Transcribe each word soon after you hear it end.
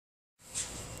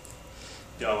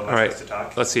Oh, am I All right. supposed to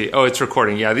talk? Let's see. Oh, it's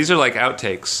recording. Yeah, these are like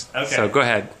outtakes. Okay. So go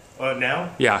ahead. Well,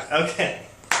 now? Yeah. Okay.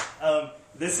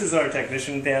 This is our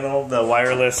technician panel, the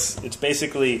wireless. It's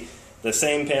basically the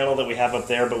same panel that we have up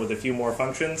there, but with a few more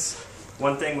functions.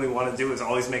 One thing we want to do is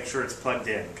always make sure it's plugged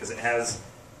in, because it has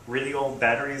really old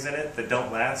batteries in it that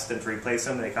don't last, and to replace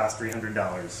them, they cost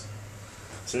 $300.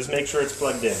 So just make sure it's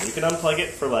plugged in. You can unplug it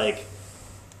for like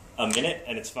a minute,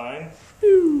 and it's fine.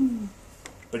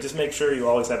 But just make sure you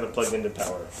always have it plugged into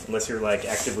power, unless you're like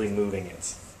actively moving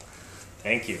it.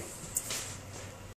 Thank you.